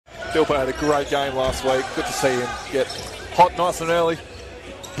Philpo had a great game last week. Good to see him get hot nice and early.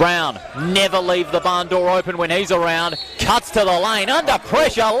 Brown never leave the barn door open when he's around. Cuts to the lane, under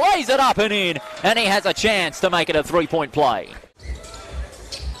pressure, lays it up and in. And he has a chance to make it a three-point play.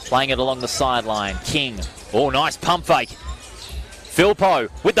 Playing it along the sideline. King. Oh, nice pump fake. Philpo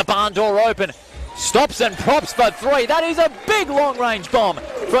with the barn door open. Stops and props for three. That is a big long-range bomb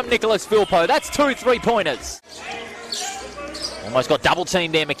from Nicholas Philpo. That's 2 3-pointers. Almost got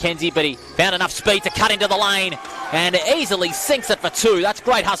double-teamed there, McKenzie, but he found enough speed to cut into the lane and easily sinks it for 2. That's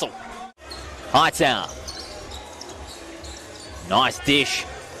great hustle. Hightower. Nice dish.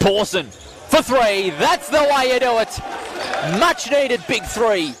 Pawson for 3. That's the way you do it. Much-needed big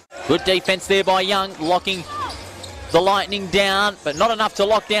 3. Good defense there by Young, locking the Lightning down, but not enough to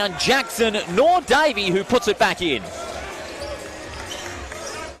lock down Jackson nor Davey, who puts it back in.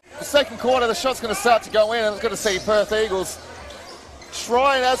 The second quarter, the shot's going to start to go in, and it's going to see Perth Eagles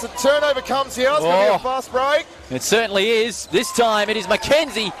trying as the turnover comes here. It's going to be a fast break. It certainly is. This time it is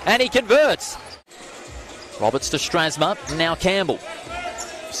McKenzie, and he converts. Roberts to Strasma, now Campbell.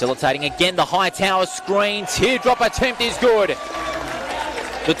 Facilitating again the Hightower screen. Teardrop attempt is good.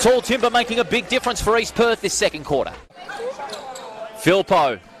 The tall timber making a big difference for East Perth this second quarter.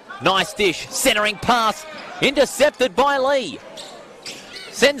 Philpo, nice dish, centering pass, intercepted by Lee.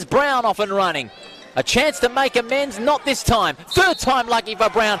 Sends Brown off and running. A chance to make amends, not this time. Third time lucky for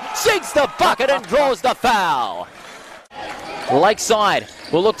Brown. Sinks the bucket and draws the foul. Lakeside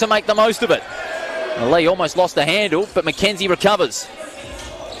will look to make the most of it. Lee almost lost the handle, but McKenzie recovers.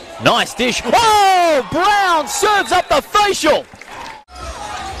 Nice dish. Oh, Brown serves up the facial.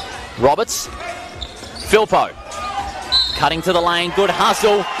 Roberts, Philpo, cutting to the lane, good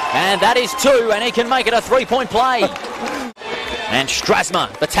hustle, and that is 2, and he can make it a three-point play. And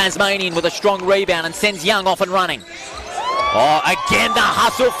Strasma, the Tasmanian, with a strong rebound and sends Young off and running. Oh, again the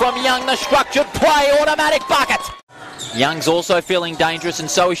hustle from Young, the structured play, automatic bucket. Young's also feeling dangerous, and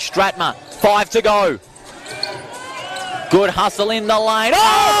so is Stratma. 5 to go. Good hustle in the lane.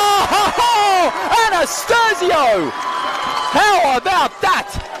 Oh, Anastasio! How about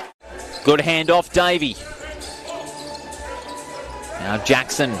that? Good handoff, Davey. Now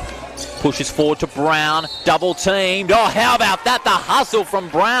Jackson pushes forward to Brown. Double teamed. Oh, how about that? The hustle from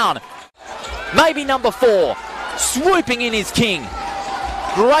Brown. Maybe number 4. Swooping in his king.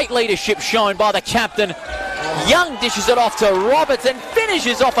 Great leadership shown by the captain. Young dishes it off to Roberts and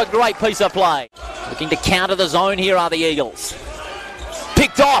finishes off a great piece of play. Looking to counter the zone here are the Eagles.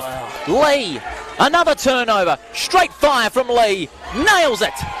 Picked off. Lee. Another turnover. Straight fire from Lee. Nails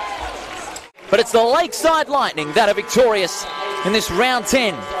it. But it's the Lakeside Lightning that are victorious in this round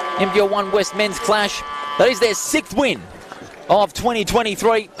 10 NBL1 West men's clash. That is their 6th win of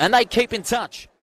 2023, and they keep in touch.